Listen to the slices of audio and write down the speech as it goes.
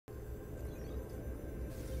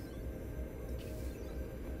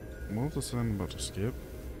What was it saying about escape?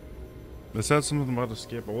 They said something about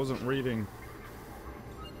escape. I wasn't reading.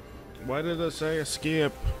 Why did it say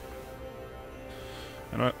escape?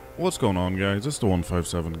 Anyway, what's going on, guys? It's the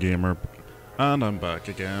 157 Gamer, and I'm back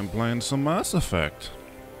again playing some Mass Effect.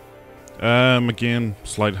 Again,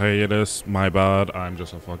 slight hiatus. My bad. I'm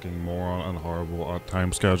just a fucking moron and horrible at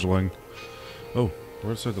time scheduling. Oh,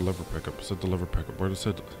 where did it say deliver pickup? It said deliver pickup. Where did it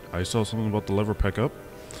say? I saw something about deliver pickup.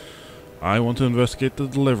 I want to investigate the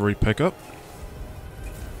delivery pickup.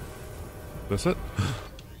 That's it.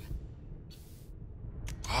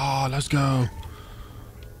 Oh, let's go.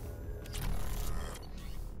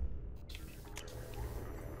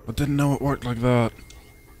 I didn't know it worked like that.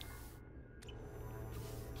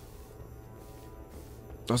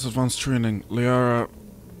 That's advanced training. Liara,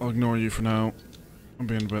 I'll ignore you for now. I'm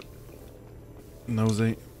being a bit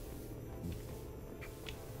nosy.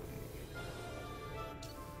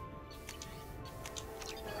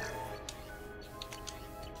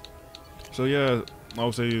 So yeah,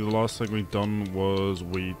 obviously the last thing we done was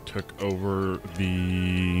we took over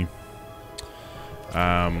the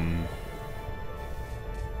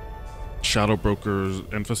Shadow Broker's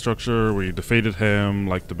infrastructure. We defeated him,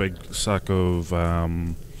 like the big sack of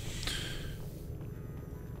the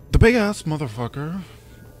big ass motherfucker,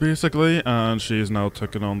 basically, and she's now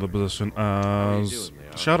taken on the position as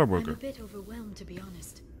Shadow Broker. I'm a bit overwhelmed, to be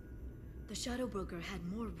honest. The Shadow Broker had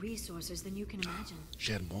more resources than you can imagine.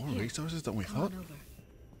 She had more resources than we thought? Over.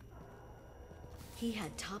 He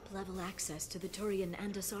had top-level access to the Turian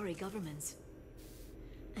and Asari governments.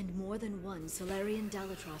 And more than one Solarian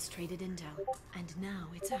Dalatros traded intel. And now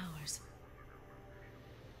it's ours.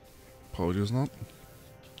 Apologies, not.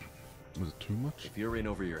 Was it too much? If you're in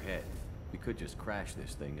over your head, we could just crash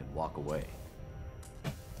this thing and walk away.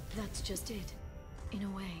 That's just it. In a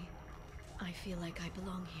way, I feel like I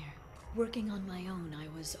belong here. Working on my own, I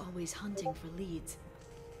was always hunting for leads.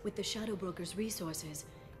 With the Shadow Broker's resources,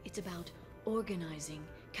 it's about organizing,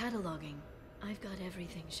 cataloging. I've got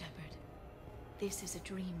everything, Shepard. This is a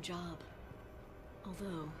dream job.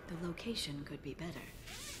 Although, the location could be better.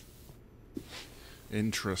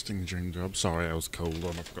 Interesting dream job. Sorry, I was cold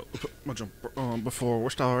and I forgot to put my jumper on before we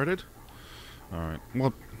started. Alright,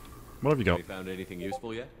 what have you got? Have you found anything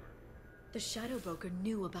useful yet? The Shadow Broker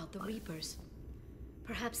knew about the Reapers.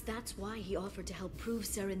 Perhaps that's why he offered to help prove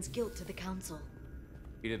Saren's guilt to the Council.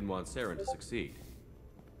 He didn't want Saren to succeed.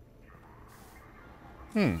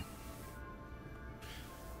 He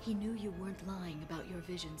knew you weren't lying about your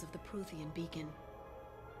visions of the Prothean beacon.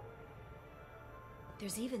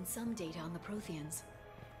 There's even some data on the Protheans.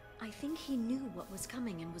 I think he knew what was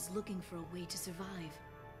coming and was looking for a way to survive.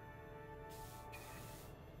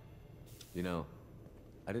 You know,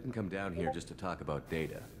 I didn't come down here just to talk about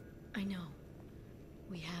data. I know.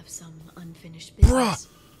 We have some unfinished business. Bruh!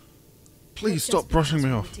 Please stop brushing me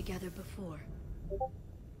off. Together before.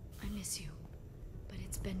 I miss you, but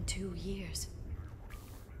it's been 2 years.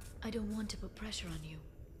 I don't want to put pressure on you.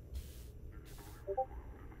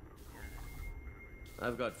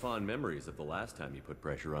 I've got fond memories of the last time you put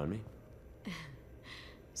pressure on me.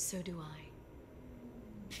 So do I.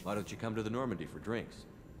 Why don't you come to the Normandy for drinks?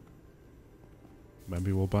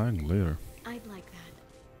 Maybe we'll bang later. I'd like that.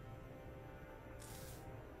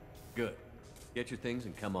 Good. Get your things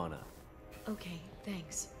and come on up. Okay,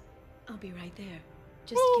 thanks. I'll be right there.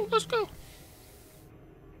 Just Woo, give me let's a go. minute.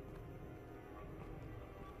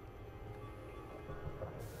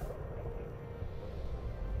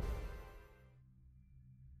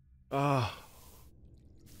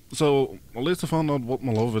 So, at least I found out what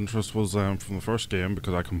my love interest was from the first game,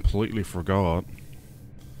 because I completely forgot.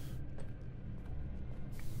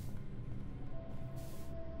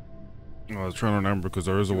 I was trying to remember, because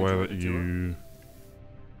there is a way that you...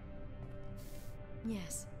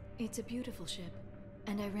 Yes, it's a beautiful ship.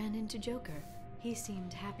 And I ran into Joker. He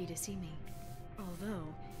seemed happy to see me.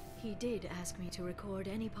 Although, he did ask me to record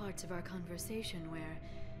any parts of our conversation where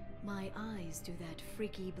my eyes do that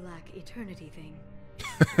freaky black eternity thing.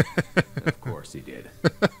 Of course he did.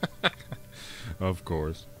 Of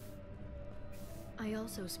course. I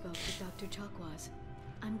also spoke with Dr. Chakwas.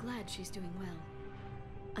 I'm glad she's doing well.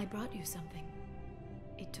 I brought you something.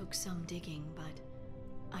 It took some digging, but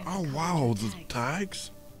I Oh recovered wow, your the tags.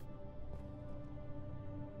 tags?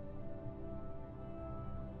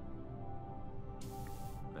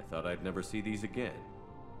 I thought I'd never see these again.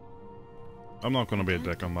 I'm not gonna be a Can't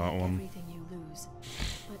dick on that protect one. Everything you lose,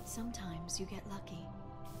 but sometimes you get lucky.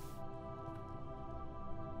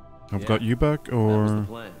 I've Yeah, got you back, That was the or...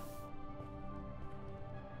 plan.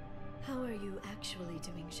 How are you actually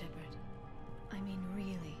doing, Shepard? I mean,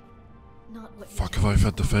 really. Not what you Fuck, tell have I me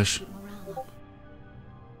fed the to fish? keep morale up.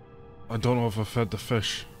 I don't know if I fed the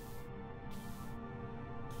fish.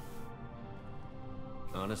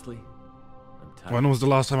 Honestly, I'm tired. When was the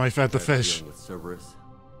last time I fed the Tired of fish? dealing with Cerberus.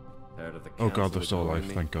 Tired of the Oh god, council they're still alive, ignoring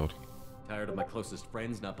me. thank god. Tired of my closest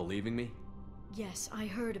friends not believing me. Yes, I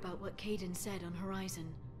heard about what Caden said on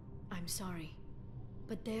Horizon. I'm sorry.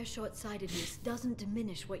 But their short-sightedness doesn't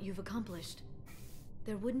diminish what you've accomplished.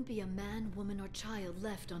 There wouldn't be a man, woman, or child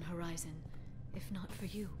left on Horizon, if not for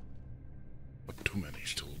you. But too many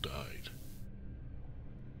still died.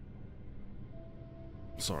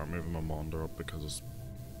 Sorry, I'm moving my monitor up because it's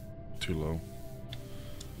too low.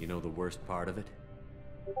 You know the worst part of it?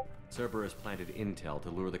 Cerberus planted intel to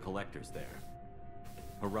lure the collectors there.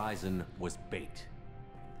 Horizon was bait.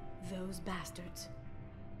 Those bastards.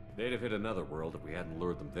 They'd have hit another world if we hadn't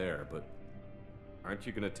lured them there, but aren't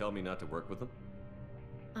you gonna tell me not to work with them?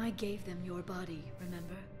 I gave them your body,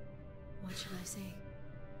 remember? What should I say?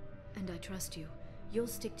 And I trust you. You'll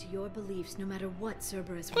stick to your beliefs no matter what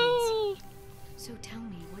Cerberus wants. So tell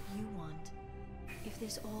me what you want. If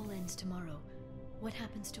this all ends tomorrow, what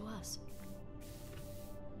happens to us?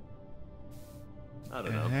 I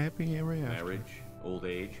don't know. Happy ever after. Marriage, old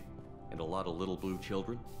age, and a lot of little blue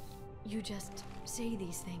children. You just say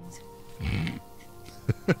these things.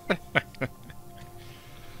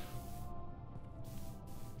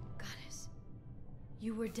 Goddess,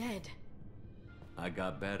 you were dead. I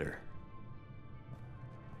got better.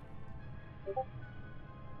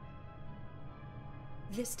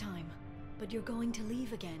 This time, but you're going to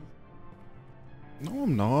leave again. No,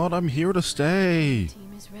 I'm not. I'm here to stay.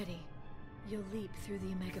 Team is ready. You'll leap through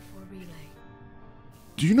the Omega-4 relay.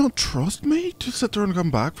 Do you not trust me to sit there and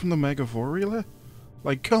come back from the Mega 4 relay?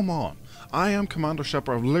 Like, come on. I am Commander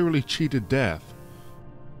Shepard. I've literally cheated death.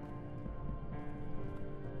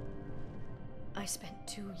 I spent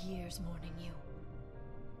 2 years mourning you.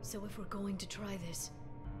 So if we're going to try this,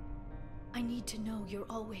 I need to know you're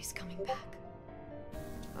always coming back.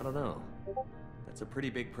 I don't know. That's a pretty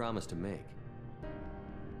big promise to make.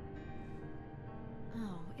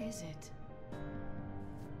 Oh, is it?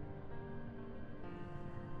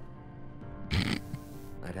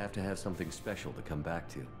 I'd have to have something special to come back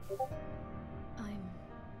to. I'm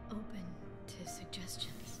open to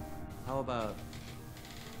suggestions. How about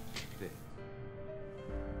this?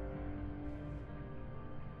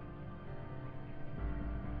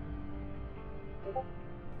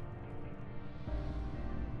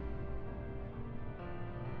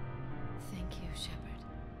 Thank you, Shepard,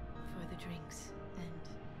 for the drinks and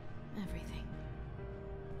everything.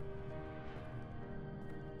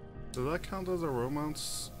 Does that count as a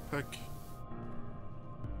romance pick?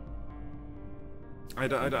 I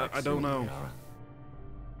don't know.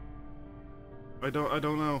 I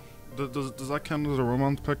don't know. Does that count as a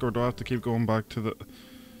romance pick, or do I have to keep going back to the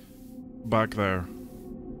back there?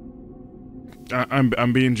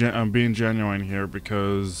 I'm being genuine here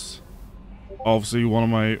because obviously one of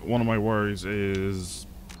my worries is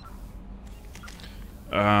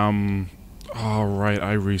oh right,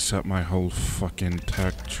 I reset my whole fucking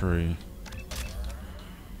tech tree.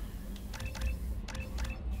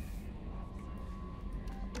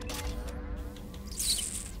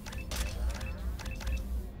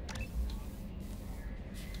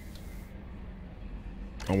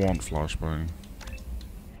 I want flashbang.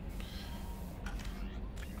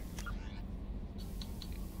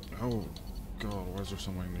 Oh god, why is there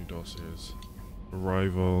so many new dossiers?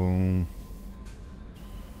 Arrival.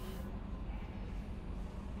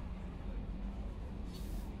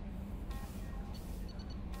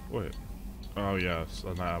 Wait. Oh yes,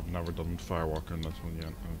 and I've never done Firewalker in this one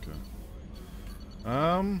yet. Okay.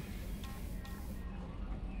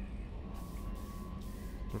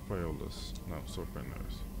 Sort by oldest. No, sort by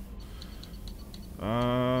newest.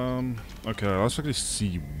 Okay, let's actually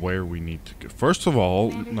see where we need to go. First of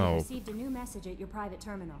all, Commander, no. you received a new message at your private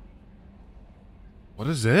terminal. What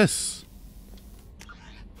is this?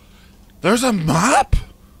 There's a map?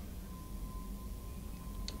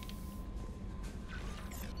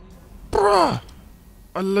 Bruh!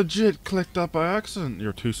 I legit clicked that by accident.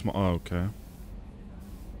 You're too small. Oh, okay.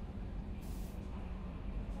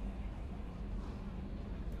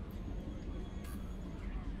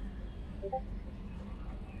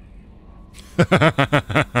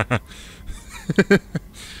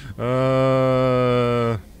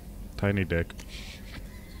 Tiny dick.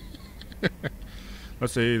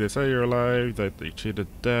 Let's see, they say you're alive, that they cheated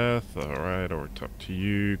death. Alright, I'll talk to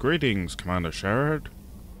you. Greetings, Commander Shepard.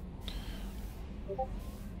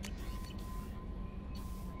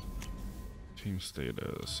 Team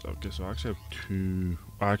status. Okay, so I actually have two.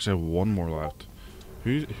 I actually have one more left.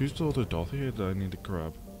 Who's the other dossier that I need to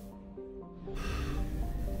grab?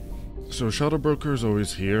 So Shadow Broker is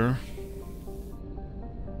always here.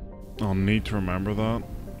 I'll need to remember that.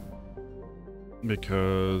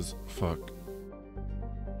 Because... Fuck.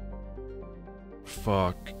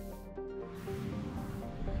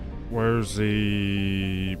 Where's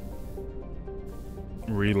the...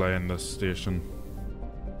 relay in this station?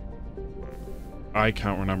 I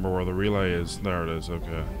can't remember where the relay is. There it is,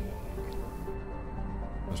 okay.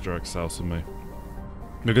 That's direct south of me.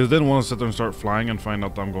 Because I didn't want to sit there and start flying and find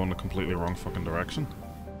out that I'm going the completely wrong fucking direction.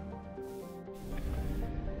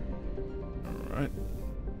 Alright.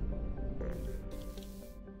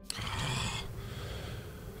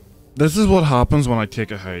 This is what happens when I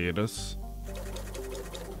take a hiatus.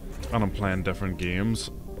 And I'm playing different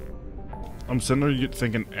games. I'm sitting there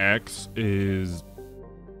thinking X is...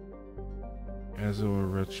 Is it a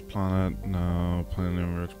rich planet? No.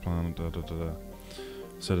 Planning a rich planet. Da da da da.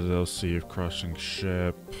 Citadel, save crushing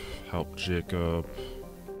ship. Help Jacob.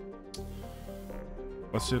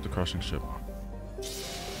 Let's save the crushing ship.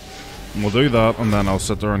 And we'll do that, and then I'll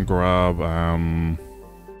sit there and grab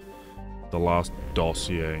the last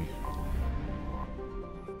dossier.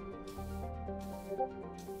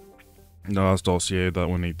 The last dossier that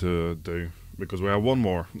we need to do, because we have one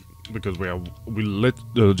more. Because we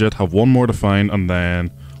legit have one more to find, and then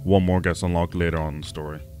one more gets unlocked later on in the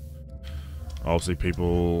story. Obviously,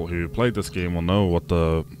 people who played this game will know what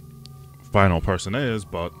the final person is,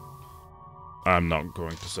 but I'm not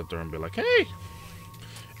going to sit there and be like, "Hey,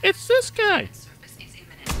 it's this guy."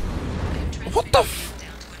 What the f-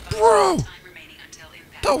 Bro!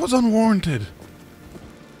 That was unwarranted.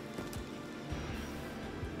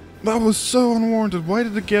 That was so unwarranted. Why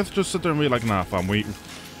did the gift just sit there and be like, "Nah, fam, we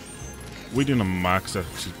doing a max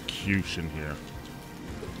execution here."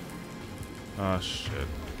 Ah, shit.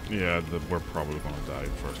 Yeah, we're probably gonna die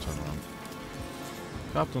first time around.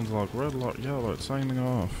 Captain's lock, red lock, yellow light, signing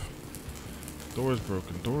off. Door's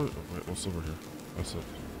broken, door... Oh, wait, what's over here? That's it.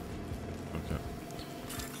 Okay.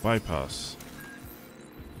 Bypass.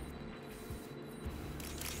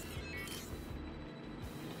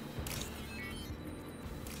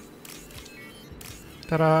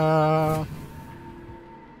 Ta-da!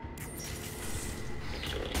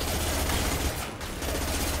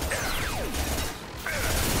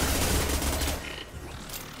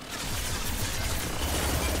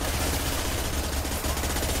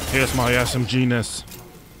 Here's my SMG-ness.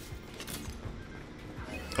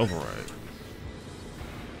 Override.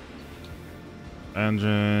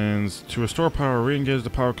 Engines. To restore power, re-engage the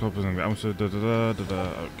power couplers and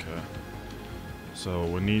okay. So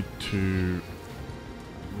we need to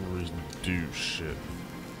redo shit.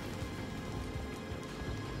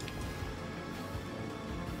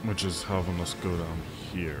 Which is having us go down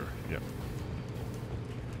here. Yep.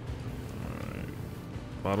 Alright.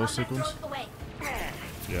 Battle sequence?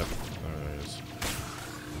 Yep, there it is.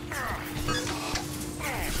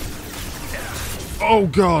 Oh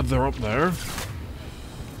god, they're up there.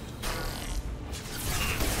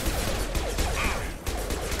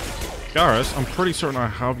 Garrus, I'm pretty certain I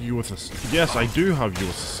have you with a... Yes, I do have you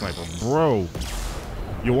with a sniper. Bro,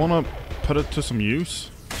 you wanna put it to some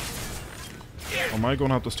use? Or am I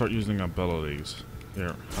gonna have to start using abilities?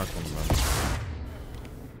 Here, hack one of them.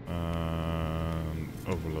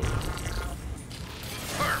 Overload.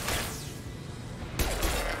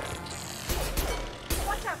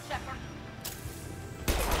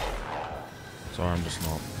 Sorry, I'm just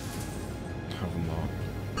not having that.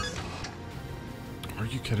 Are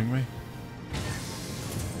you kidding me?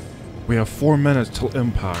 We have 4 minutes till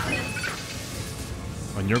impact.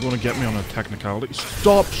 And you're gonna get me on a technicality?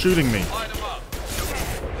 Stop shooting me!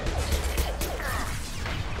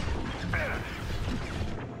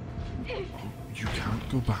 You can't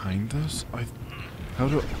go behind this? How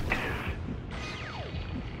do...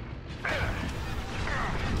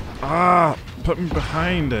 Ah! Put me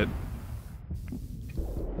behind it!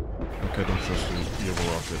 Okay, don't trust you. You have a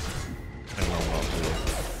rocket. And I'll not do it.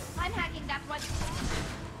 I'm hacking that one.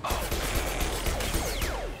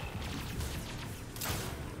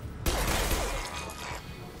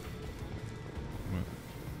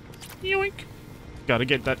 Yoink! Gotta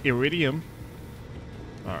get that iridium.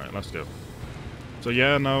 Alright, let's go. So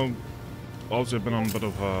yeah, now, obviously I've been on a bit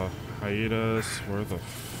of a hiatus. Where the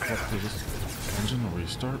fuck did this engine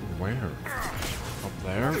restart? Where? Up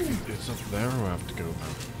there? It's up there I have to go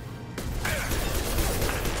now.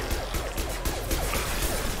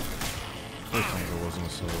 I think there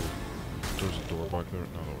wasn't, so there's a door back there.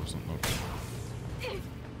 No, there wasn't. Okay.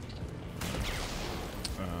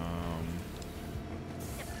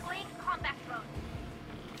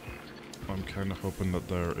 I'm kind of hoping that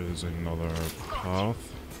there is another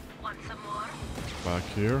path. Want some more? Back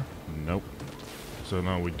here? Nope. So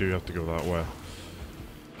now we do have to go that way.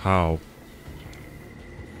 How?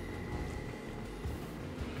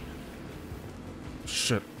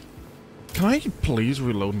 Shit. Can I please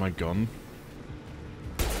reload my gun?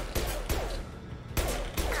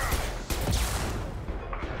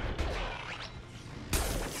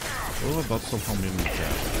 Oh, that's somehow made me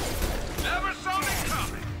dead. Never saw me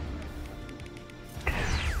coming.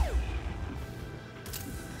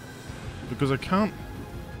 Because I can't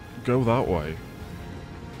go that way.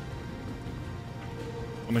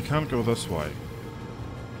 And I can't go this way.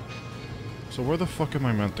 So where the fuck am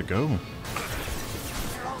I meant to go?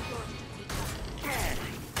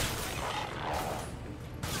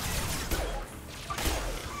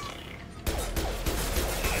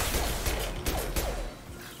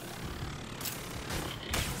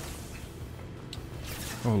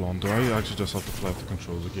 Hold on, do I actually just have to play with the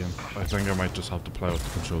controls again? I think I might just have to play with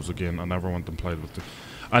the controls again. I never went and played with the...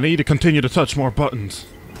 I need to continue to touch more buttons.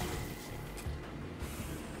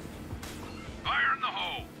 Fire in the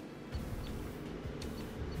hole.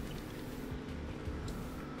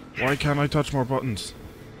 Why can't I touch more buttons?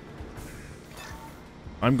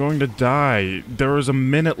 I'm going to die. There is a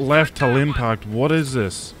minute left till impact. What is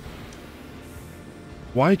this?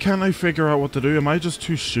 Why can't I figure out what to do? Am I just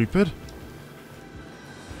too stupid?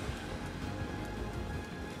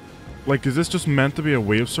 Like, is this just meant to be a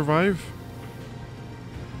way of survive?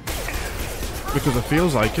 Because it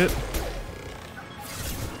feels like it.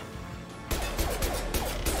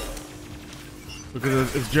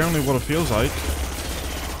 Because it's generally what it feels like.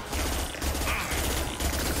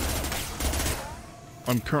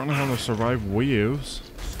 I'm currently on the survive waves.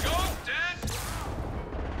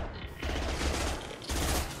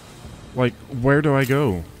 Like, where do I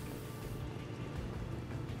go?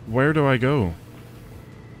 Where do I go?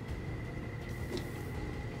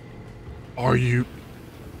 Are you...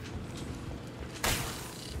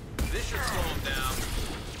 This should slow him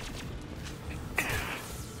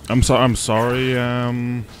down. I'm sorry,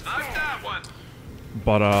 Knock that one.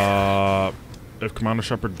 but, if Commander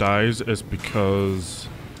Shepard dies, it's because...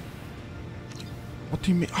 What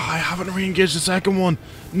do you mean? Oh, I haven't re-engaged the second one!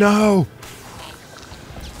 No!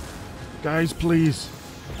 Guys, please.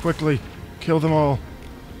 Quickly. Kill them all.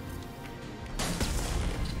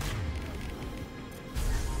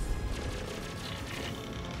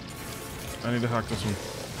 I need to hack this one.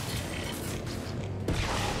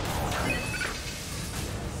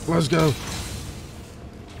 Let's go.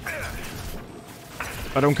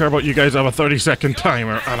 I don't care about you guys. I have a 30-second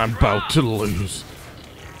timer, and I'm about to lose.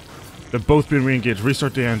 They've both been re-engaged.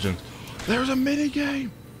 Restart the engine. There's a minigame!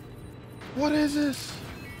 What is this?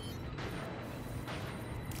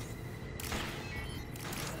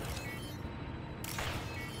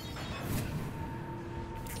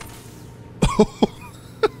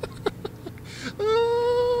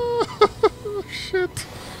 Shit.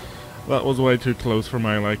 That was way too close for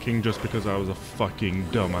my liking just because I was a fucking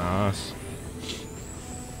dumbass.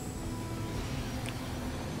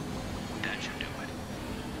 That should do it.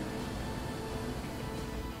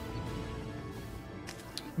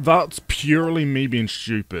 That's purely me being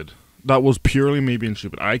stupid. That was purely me being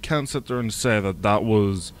stupid. I can't sit there and say that that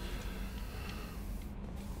was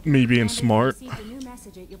me being smart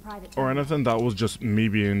or anything. That was just me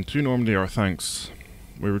being too Normandy or thanks.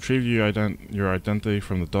 We retrieved your identity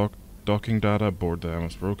from the docking data aboard the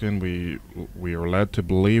MS Broken. We are led to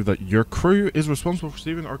believe that your crew is responsible for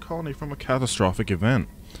saving our colony from a catastrophic event.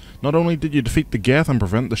 Not only did you defeat the Geth and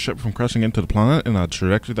prevent the ship from crashing into the planet in a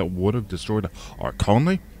trajectory that would have destroyed our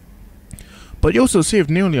colony, but you also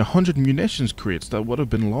saved nearly 100 munitions crates that would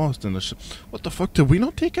have been lost in the ship. What the fuck, did we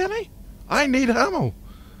not take any? I need ammo!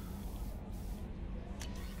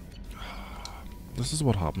 This is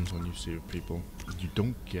what happens when you save people. You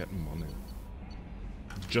don't get money.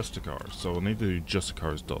 Just a car. So I need to do just a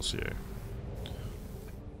car's dossier.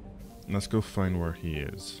 Let's go find where he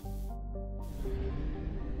is.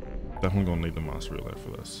 Definitely gonna need the master relay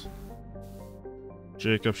for this.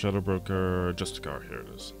 Jacob, Shadow Broker, just a car. Here it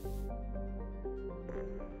is.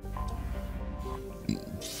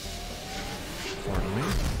 Pardon me.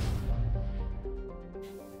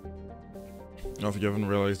 Now, if you haven't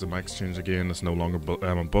realized, the mic's changed again. It's no longer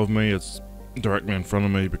above me. It's directly in front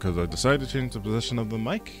of me because I decided to change the position of the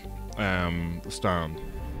mic stand.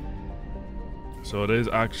 So it is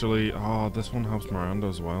actually... Oh, this one helps Miranda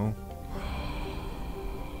as well.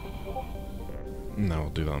 No, I'll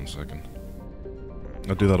do that in a second.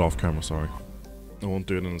 I'll do that off camera, sorry. I won't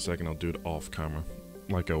do it in a second, I'll do it off camera.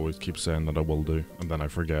 Like I always keep saying that I will do, and then I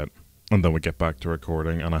forget. And then we get back to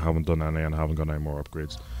recording, and I haven't done any, and I haven't got any more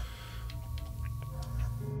upgrades.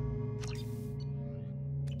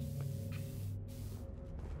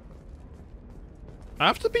 I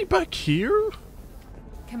have to be back here?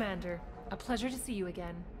 Commander, a pleasure to see you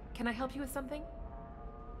again. Can I help you with something?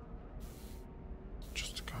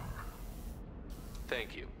 Just a car.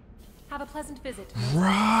 Thank you. Have a pleasant visit.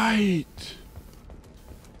 Right!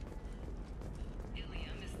 Ilium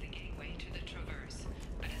is the gateway to the Traverse,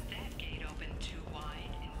 but as that gate opened too wide,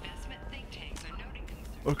 investment think tanks are noting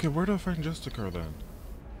concerns. Okay, where do I find just a car then?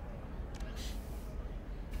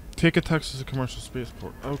 Take a taxi to a commercial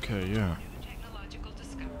spaceport. Okay, yeah. New technological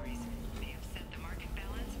discoveries may have set the market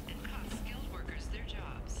balance and cost skilled workers their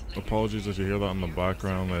jobs. Apologies if you hear that in the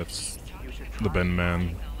background. It's the bin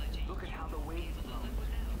man. Look at how the waves flow.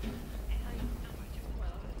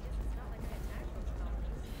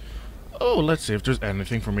 Oh, let's see if there's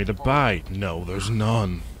anything for me to buy. No, there's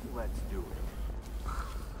none. Let's do it.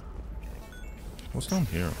 What's down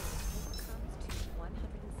here?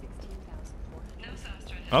 No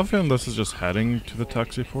Sastra has I have a feeling this is just heading to the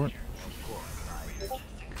taxi port.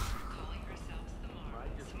 calling herself the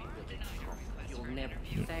Mars. Smart denied her request You'll for an never.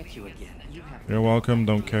 interview. Thank you again. You have. You're welcome,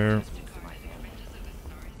 don't care.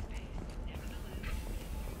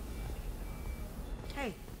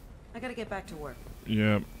 Hey, I gotta get back to work.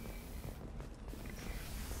 Yeah.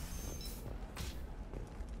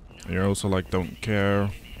 You're also like, don't care. In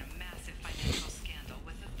a massive financial scandal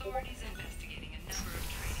with authorities investigating a number of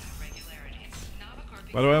trading irregularities.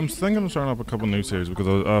 Navacorp By the way, I'm thinking of starting up a couple new series because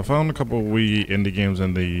I found a couple wee indie games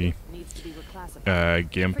in the Needs to be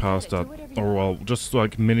reclassified. Game Pass that, or well, just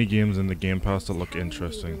like mini games in the Game Pass that look Tiny,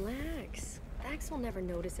 interesting. Relax. Vax will never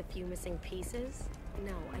notice a few missing pieces.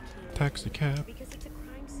 No, I can't. Taxi cab. Because it's a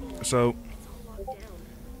crime scene. So It's all locked down.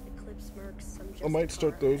 The Eclipse Mercs, some I might just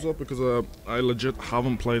start car. those up because I legit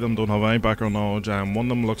haven't played them, don't have any background knowledge, and one of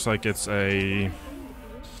them looks like it's a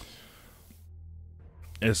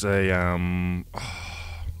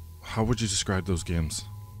how would you describe those games?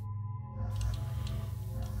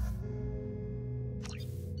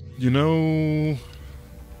 You know,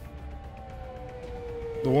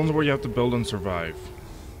 the ones where you have to build and survive.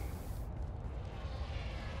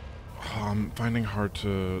 Oh, I'm finding hard to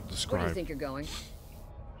Where do describe. you think you're going?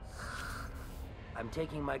 I'm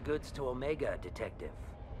taking my goods to Omega, Detective.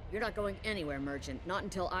 You're not going anywhere, Merchant. Not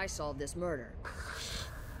until I solve this murder.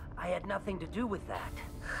 I had nothing to do with that.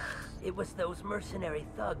 It was those mercenary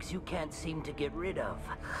thugs you can't seem to get rid of.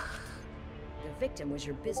 The victim was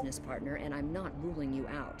your business partner, and I'm not ruling you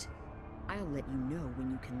out. I'll let you know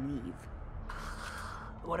when you can leave.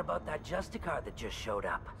 What about that Justicar that just showed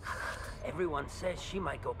up? Everyone says she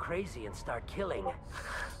might go crazy and start killing.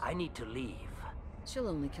 I need to leave. She'll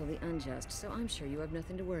only kill the unjust, so I'm sure you have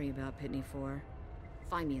nothing to worry about, Pitney 4.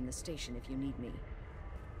 Find me in the station if you need me.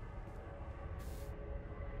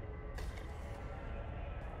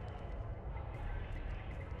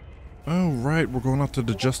 Oh, right, we're going up to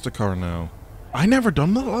the Justicar now. I never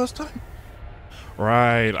done that last time?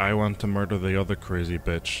 Right, I want to murder the other crazy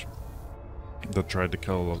bitch that tried to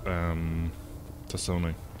kill,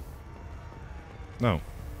 Tassoni. No.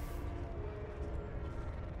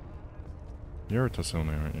 You're a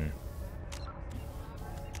Tassoni, aren't you?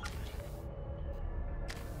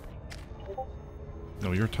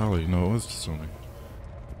 No, you're Tali. No, it was Tassoni.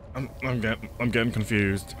 I'm getting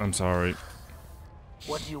confused. I'm sorry.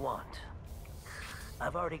 What do you want?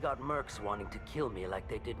 I've already got mercs wanting to kill me like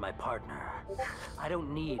they did my partner. I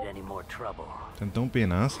don't need any more trouble. Then don't be an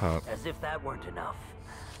asshat. As if that weren't enough,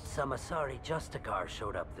 some Asari Justicar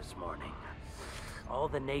showed up this morning. All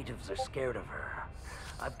the natives are scared of her.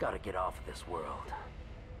 I've got to get off this world.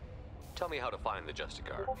 Tell me how to find the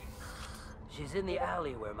Justicar. She's in the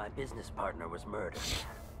alley where my business partner was murdered.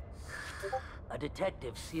 A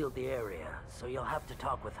detective sealed the area, so you'll have to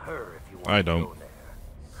talk with her if you want I to don't. go there.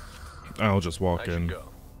 I'll just walk I should in. go.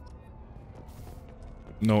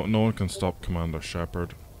 No one can stop Commander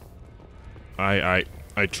Shepard. I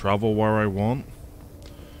travel where I want.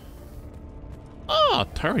 Ah,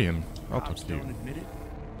 Tyrion. I'll talk Cops to you. don't admit it,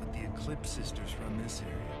 but the Eclipse sisters run this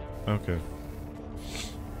area. Okay.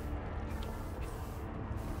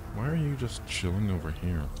 Why are you just chilling over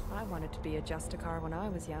here? I wanted to be a Justicar when I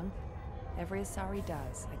was young. Every Asari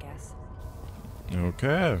does, I guess.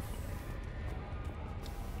 Okay.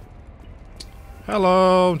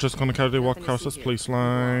 Hello, just gonna casually walk Nothing to across see this here. police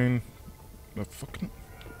line. The fucking.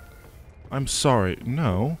 I'm sorry.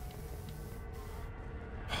 No.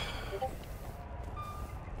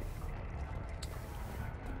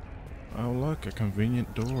 Oh look, a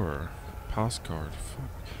convenient door. Postcard. Fuck.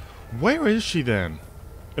 Where is she then?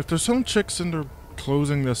 If there's some chicks in there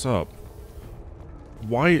closing this up,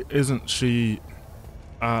 why isn't she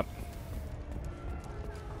at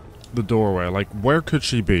the doorway? Like, where could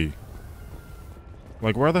she be?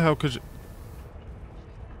 Like, where the hell could she...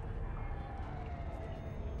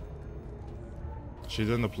 she's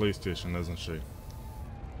in the police station, isn't she?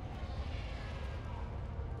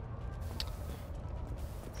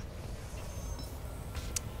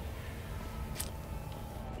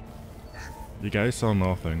 You guys saw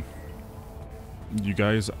nothing. You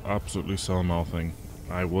guys absolutely saw nothing.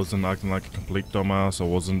 I wasn't acting like a complete dumbass. I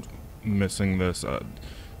wasn't missing this.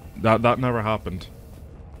 That never happened.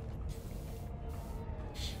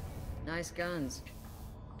 Nice guns.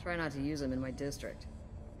 Try not to use them in my district.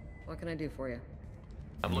 What can I do for you?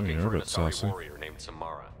 I'm looking for an Asari warrior named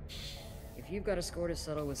Samara. If you've got a score to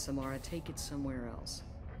settle with Samara, take it somewhere else.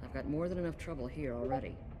 I've got more than enough trouble here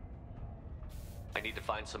already. I need to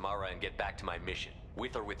find Samara and get back to my mission,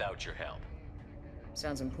 with or without your help.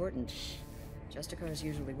 Sounds important. Justicars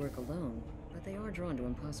usually work alone, but they are drawn to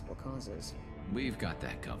impossible causes. We've got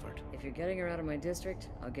that covered. If you're getting her out of my district,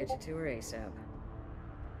 I'll get you to her ASAP.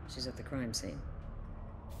 She's at the crime scene.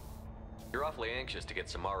 You're awfully anxious to get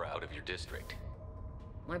Samara out of your district.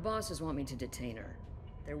 My bosses want me to detain her.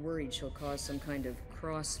 They're worried she'll cause some kind of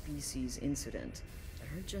cross-species incident. But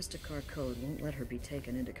her Justicar code won't let her be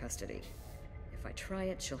taken into custody. If I try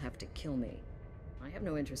it, she'll have to kill me. I have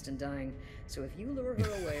no interest in dying, so if you lure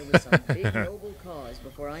her away with some big noble cause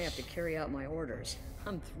before I have to carry out my orders,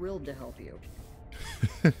 I'm thrilled to help you.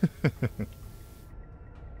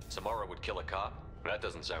 Samara would kill a cop? That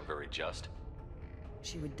doesn't sound very just.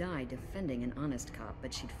 She would die defending an honest cop,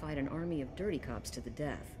 but she'd fight an army of dirty cops to the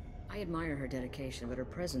death. I admire her dedication, but her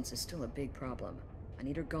presence is still a big problem. I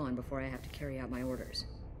need her gone before I have to carry out my orders.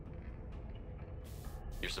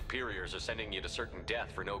 Your superiors are sending you to certain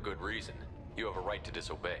death for no good reason. You have a right to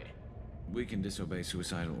disobey. We can disobey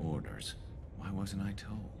suicidal orders. Why wasn't I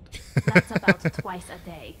told? That's about twice a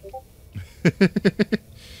day.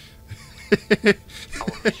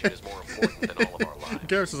 Our mission is more important than all of our lives.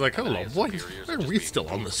 Garrus is like, hold on, why are we still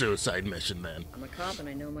on the suicide mission then? I'm a cop and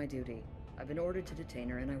I know my duty. I've been ordered to detain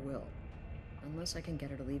her and I will. Unless I can get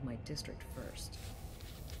her to leave my district first.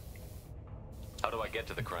 How do I get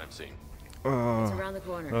to the crime scene? It's around the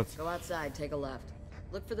corner. Go outside, take a left.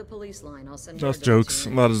 Look for the police line. I'll send you. That's jokes.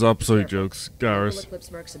 That is absolute jokes. Garrus.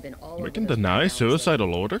 We can deny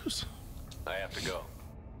suicidal orders? I have to go.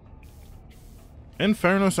 In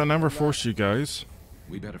fairness, I never forced you guys.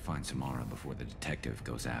 We better find Samara before the detective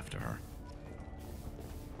goes after her.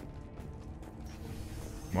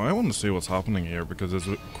 Well, I want to see what's happening here because it's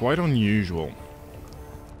quite unusual.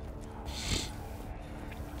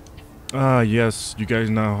 Yes, you guys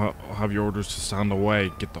now have your orders to stand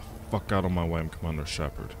away. Get the fuck out of my way, I'm Commander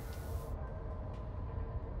Shepard.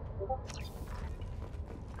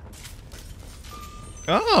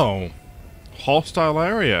 Oh! Hostile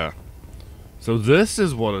area. So this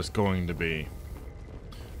is what it's going to be.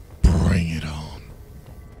 Bring it on.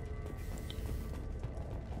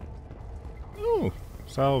 Oh,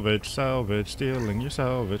 salvage, salvage, stealing your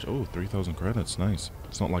salvage. Oh, 3,000 credits, nice.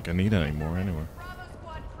 It's not like I need any more anyway.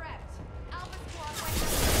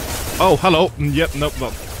 Oh, hello. Yep, nope,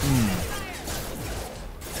 nope.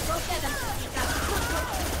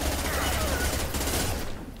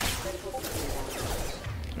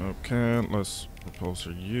 Okay, let's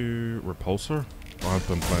repulsor you. Repulsor? Oh, I've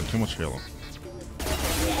been playing too much Halo.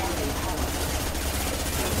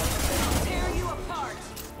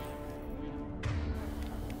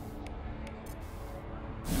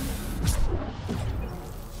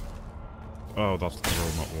 Oh, that's the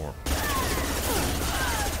road, not war.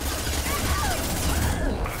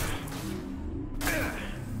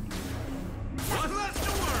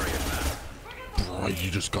 Bro,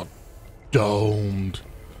 you just got domed.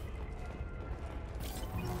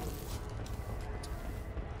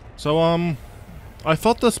 So, I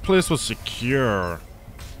thought this place was secure.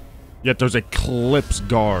 Yet there's Eclipse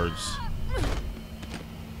guards.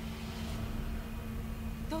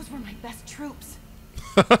 Those were my best troops.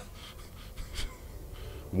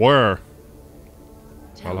 Where?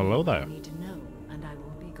 Tell well, hello me what there. I need to know, and I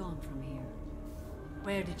will be gone from here.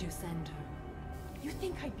 Where did you send her? You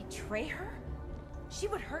think I'd betray her? She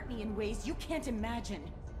would hurt me in ways you can't imagine.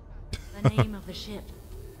 The name of the ship.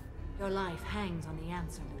 Your life hangs on the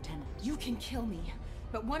answer, Lieutenant. You can kill me,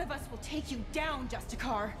 but one of us will take you down,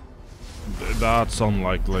 Justicar. That's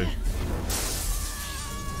unlikely.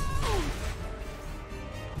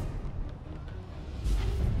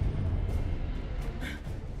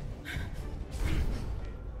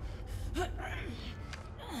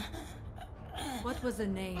 What was the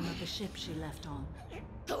name of the ship she left on?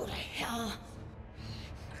 Go to hell.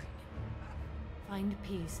 Find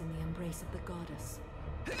peace in the embrace of the goddess.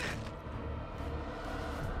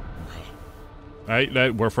 Hey,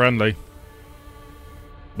 we're friendly.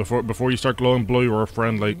 Before you start glowing blue, we're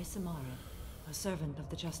friendly. Miss Samara, a servant of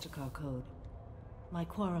the Justicar Code. My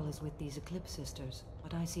quarrel is with these Eclipse Sisters,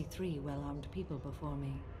 but I see 3 well-armed people before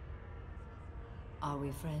me. Are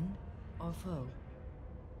we friend or foe?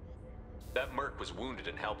 That merc was wounded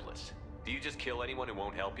and helpless. Do you just kill anyone who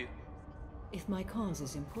won't help you? If my cause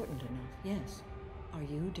is important enough, yes. Are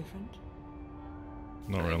you different?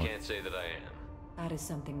 Not really. I can't say that I am. That is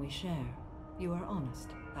something we share. You are honest.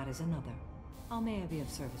 That is another. How may I be of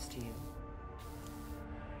service to you?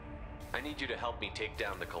 I need you to help me take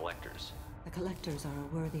down the Collectors. The Collectors are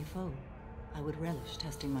a worthy foe. I would relish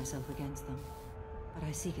testing myself against them. But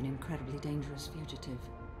I seek an incredibly dangerous fugitive.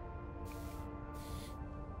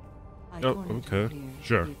 Okay,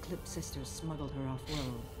 sure. The Eclipse Sisters smuggled her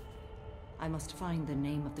off-world. I must find the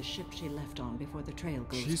name of the ship she left on before the trail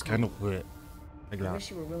goes She's cold. kind of lit. Like I that. wish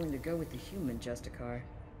you were willing to go with the human, Justicar.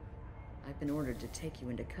 I've been ordered to take you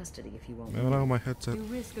into custody if you won't. No, no, my headset. You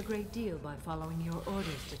risk a great deal by following your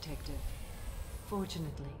orders, Detective.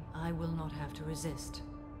 Fortunately, I will not have to resist.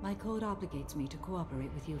 My code obligates me to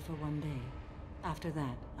cooperate with you for 1 day. After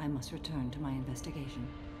that, I must return to my investigation.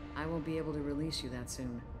 I won't be able to release you that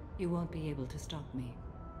soon. You won't be able to stop me.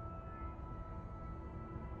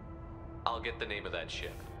 I'll get the name of that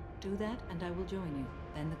ship. Do that, and I will join you.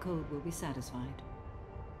 Then the code will be satisfied.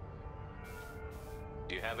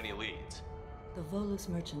 Do you have any leads? The Volus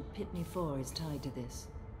merchant Pitney 4 is tied to this.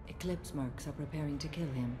 Eclipse mercs are preparing to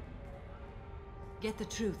kill him. Get the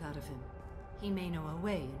truth out of him. He may know a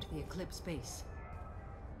way into the Eclipse base.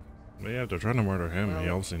 Yeah, if they're trying to murder him, he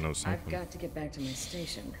Well, obviously knows something. I've got to get back to my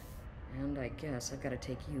station. And I guess I've got to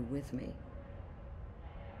take you with me.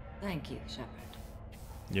 Thank you, Shepard.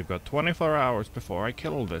 You've got 24 hours before I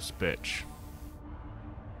kill this bitch.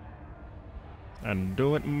 And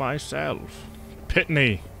do it myself.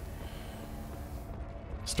 Pitney!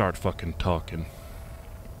 Start fucking talking.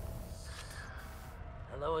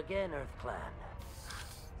 Hello again, Earth Clan.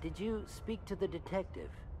 Did you speak to the detective?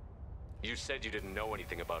 You said you didn't know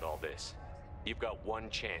anything about all this. You've got 1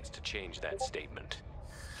 chance to change that statement.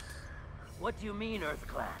 What do you mean, Earth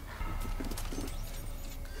Clan?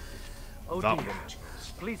 Oh That dear. one.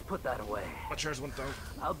 Please put that away. My chairs went down.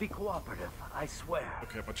 I'll be cooperative, I swear.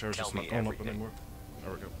 Okay, my chair's Tell just me not going up everything. anymore.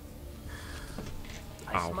 There we go.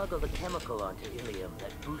 I Ow. smuggled a chemical onto Ilium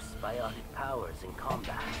that boosts biotic powers in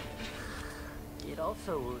combat. It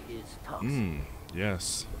also is toxic.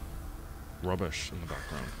 Yes. Rubbish in the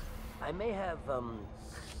background. I may have,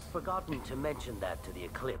 forgotten to mention that to the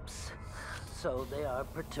Eclipse. So they are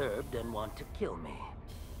perturbed and want to kill me.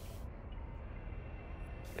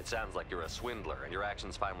 It sounds like you're a swindler and your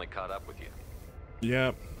actions finally caught up with you.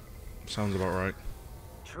 Yeah, sounds about right.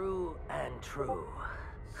 True and true.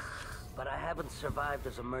 But I haven't survived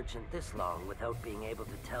as a merchant this long without being able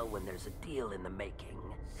to tell when there's a deal in the making.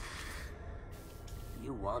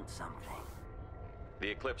 You want something. The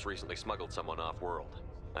Eclipse recently smuggled someone off-world.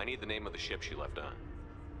 I need the name of the ship she left on.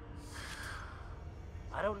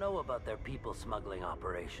 I don't know about their people smuggling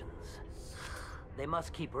operations. They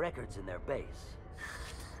must keep records in their base.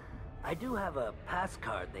 I do have a pass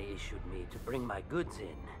card they issued me to bring my goods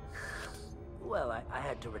in. Well, I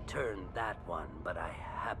had to return that one, but I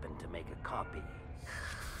happened to make a copy.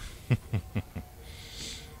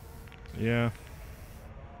 Yeah.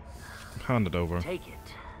 Hand it over. Take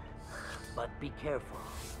it, but be careful.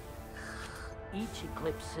 Each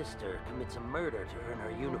Eclipse sister commits a murder to earn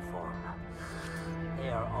her uniform. They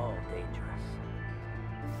are all dangerous.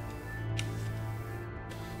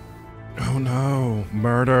 Oh no,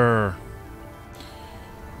 murder.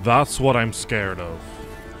 That's what I'm scared of.